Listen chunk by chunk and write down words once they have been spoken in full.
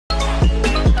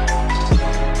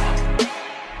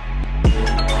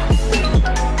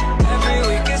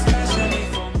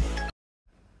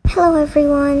Hello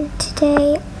everyone,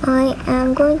 today I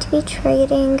am going to be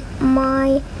trading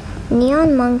my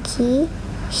neon monkey.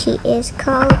 She is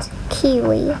called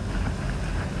Kiwi.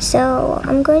 So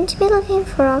I'm going to be looking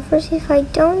for offers. If I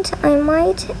don't, I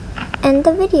might end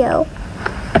the video.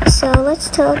 So let's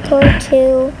teleport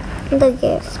to the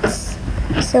gifts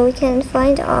so we can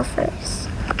find offers.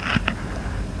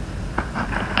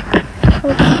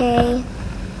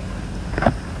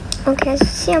 Okay, as you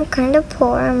see, I'm kind of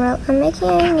poor. I'm making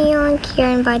a neon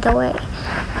Kieran, by the way.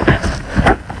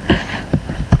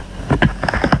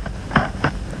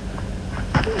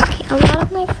 Okay, a lot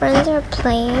of my friends are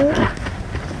playing.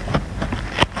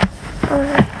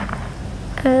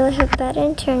 I really have bad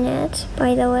internet,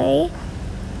 by the way.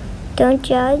 Don't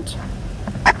judge.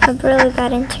 I have really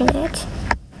bad internet.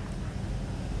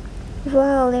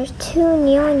 Wow, there's 2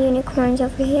 neon unicorns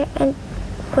over here, and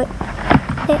wait.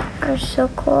 They are so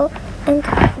cool. And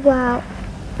wow,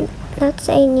 that's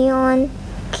a neon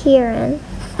Kieran.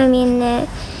 I mean,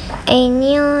 a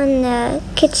neon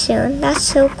Kitsune. That's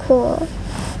so cool.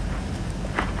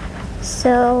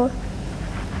 So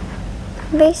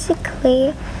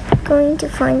basically, I'm going to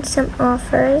find some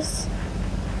offers.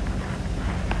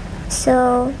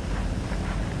 So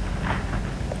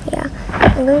yeah,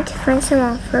 I'm going to find some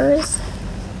offers.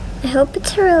 I hope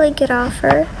it's a really good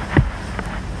offer.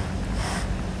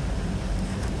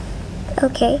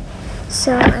 Okay,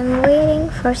 so I'm waiting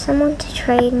for someone to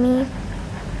trade me.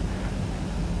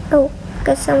 Oh,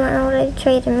 got someone already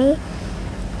traded me.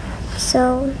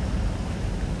 So,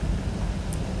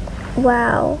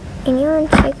 wow, a neon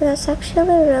chick that's actually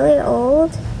really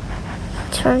old.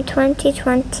 It's from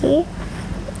 2020,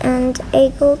 and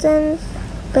a golden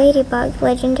ladybug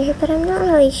legendary, but I'm not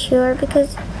really sure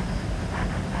because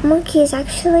monkey is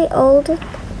actually old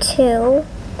too.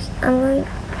 I'm going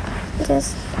to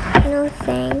just. No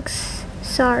thanks.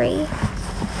 Sorry.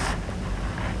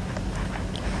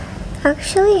 I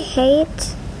actually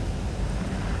hate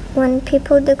when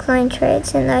people decline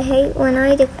trades, and I hate when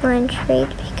I decline trade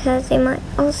because they might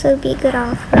also be good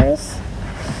offers.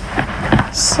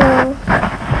 So,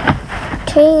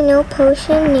 trading no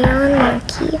potion, neon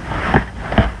monkey.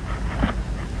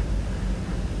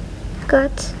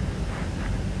 Got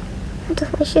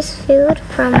delicious food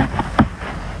from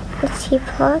the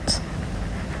teapot.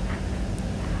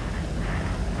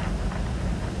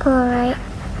 Alright.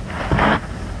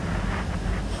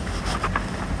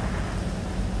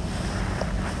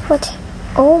 What?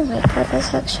 Oh my god,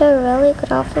 that's actually a really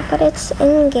good offer, but it's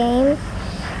in game.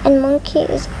 And monkey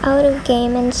is out of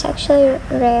game, and it's actually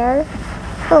rare.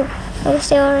 Oh, I guess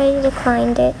they already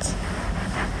declined it.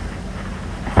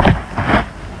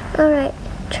 Alright,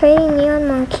 trading neon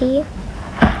monkey.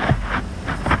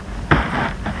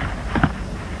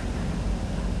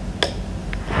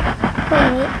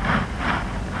 Alright.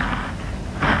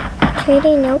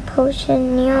 Trading no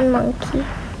potion, neon monkey.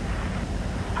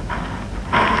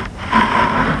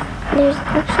 There's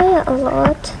actually a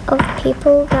lot of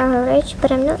people that are rich,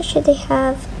 but I'm not sure they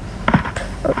have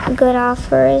good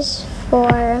offers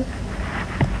for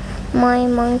my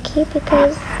monkey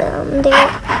because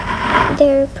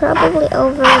they're probably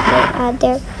overrated at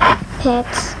their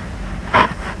pets.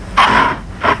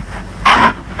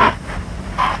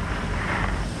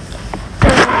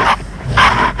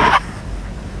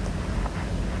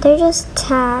 They're just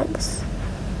tags.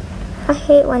 I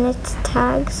hate when it's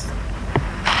tags.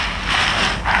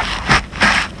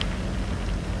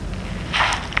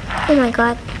 Oh my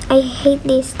god, I hate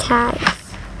these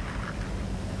tags.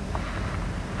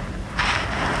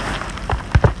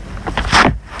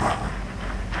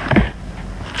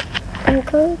 I'm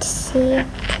going to see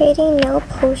trading no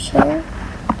potion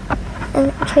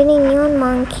and trading neon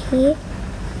monkey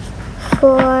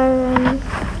for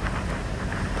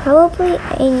probably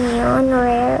a neon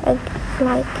rare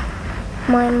like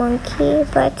my monkey,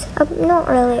 but I'm not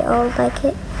really old like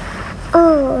it.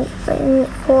 Oh,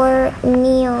 for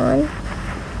neon.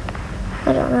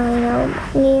 I don't really know.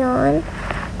 Neon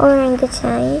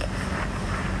orangutan.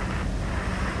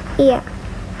 Yeah,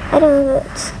 I don't know if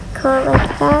it's called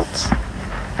like that.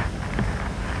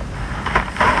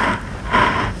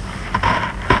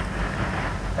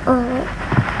 Alright.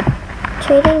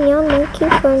 Trading neon monkey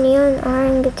for neon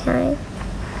orangutan.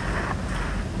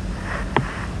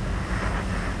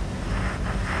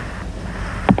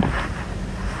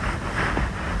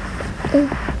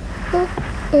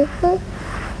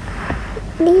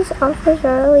 These offers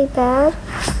are really bad.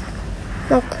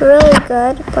 Like really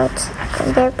good, but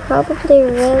they're probably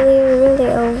really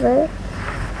over.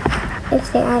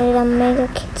 If they added a mega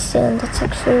kitsune, that's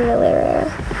actually really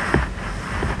rare.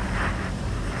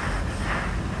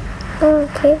 Oh,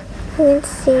 okay. Let's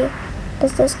see.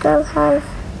 Does this girl have...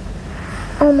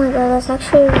 Oh my god, that's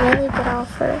actually a really good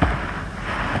offer.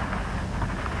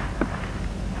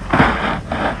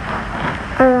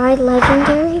 Alright,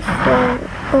 legendary for...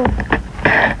 Oh,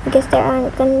 I guess they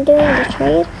aren't gonna do the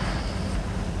trade.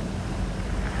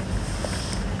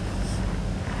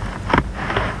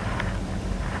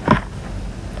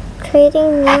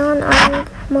 Trading Neon Orange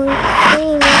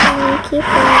Monkey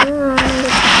for Neon Orange.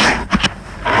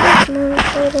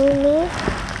 Trading me.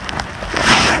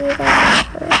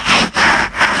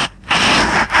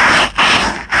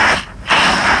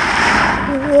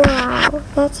 Wow,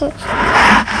 that's actually...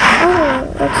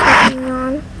 Oh, that's something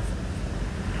on.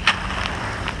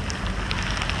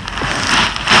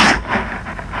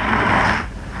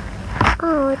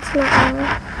 Oh, it's not on.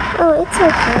 Oh, it's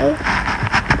okay.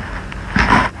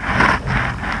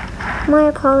 My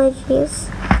apologies.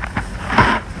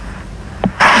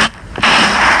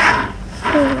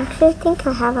 Actually, I think I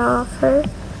have an offer.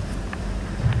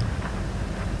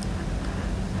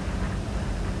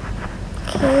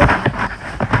 Okay.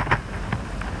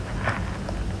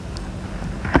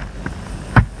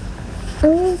 I'm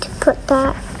going to put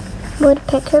that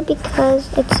woodpecker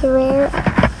because it's rare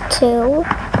too.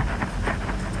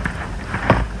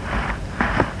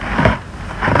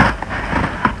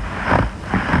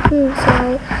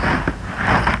 Sorry.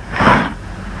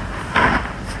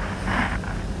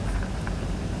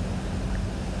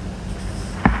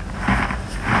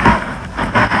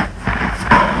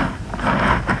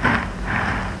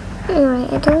 Alright,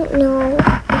 I don't know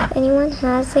if anyone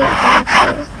has it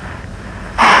offer.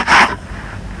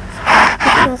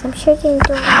 Because I'm sure they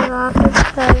don't have offer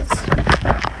because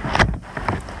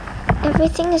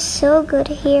everything is so good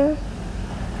here.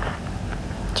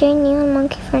 Neon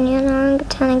Monkey for Neon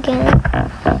Orangutan again.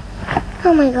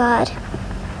 Oh my god.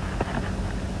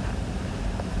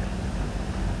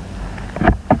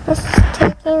 This is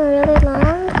taking really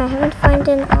long. I haven't found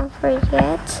an offer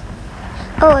yet.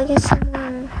 Oh, I guess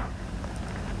someone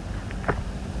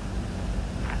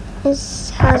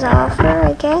has an offer,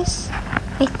 I guess.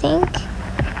 I think.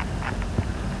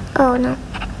 Oh no.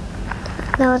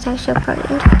 That was actually a party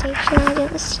invitation. I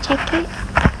didn't check it.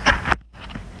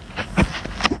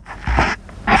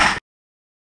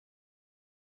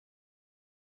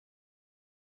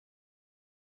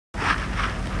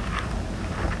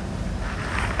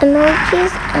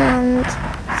 Emojis and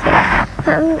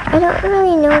I don't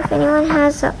really know if anyone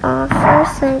has an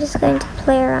offer, so I'm just going to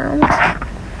play around.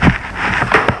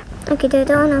 Okay, they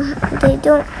don't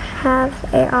have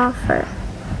an offer.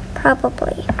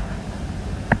 Probably.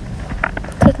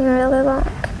 Taking really long.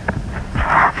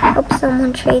 Hope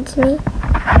someone trades me.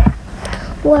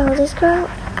 Wow, this girl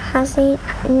has a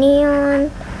neon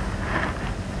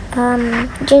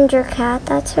ginger cat.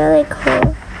 That's really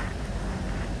cool.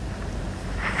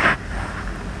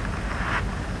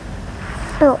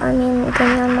 Oh, I mean the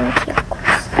neon monkey, of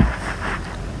course.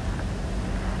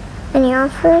 Any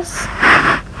offers?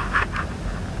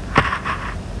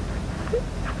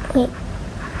 Wait,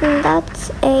 that's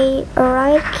a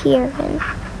Ride Kieran.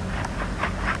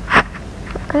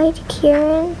 Ride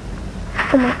Kieran?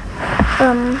 Oh my,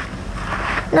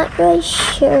 not really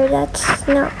sure. That's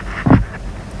not.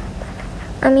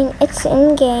 I mean, it's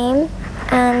in game,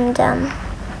 and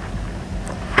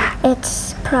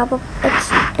it's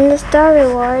in the star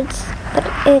rewards, but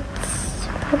it's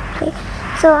probably,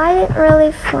 so I didn't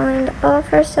really find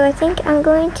offers, so I think I'm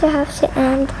going to have to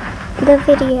end the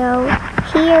video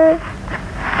here.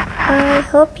 I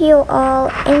hope you all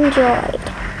enjoyed.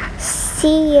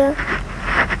 See you.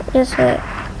 Just wait.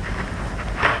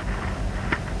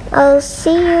 I'll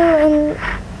see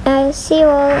you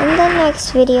all in the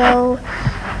next video.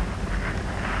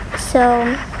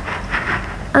 So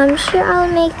I'm sure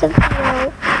I'll make the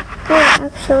video. Well,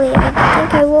 actually, I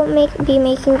think I won't be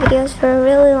making videos for a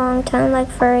really long time, like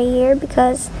for a year,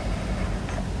 because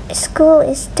school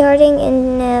is starting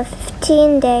in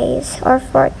 15 days or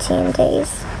 14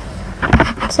 days.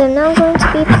 So I'm not going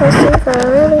to be posting for a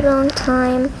really long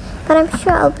time, but I'm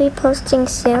sure I'll be posting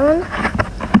soon,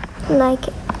 like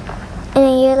in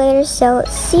a year later. So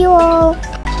see you all.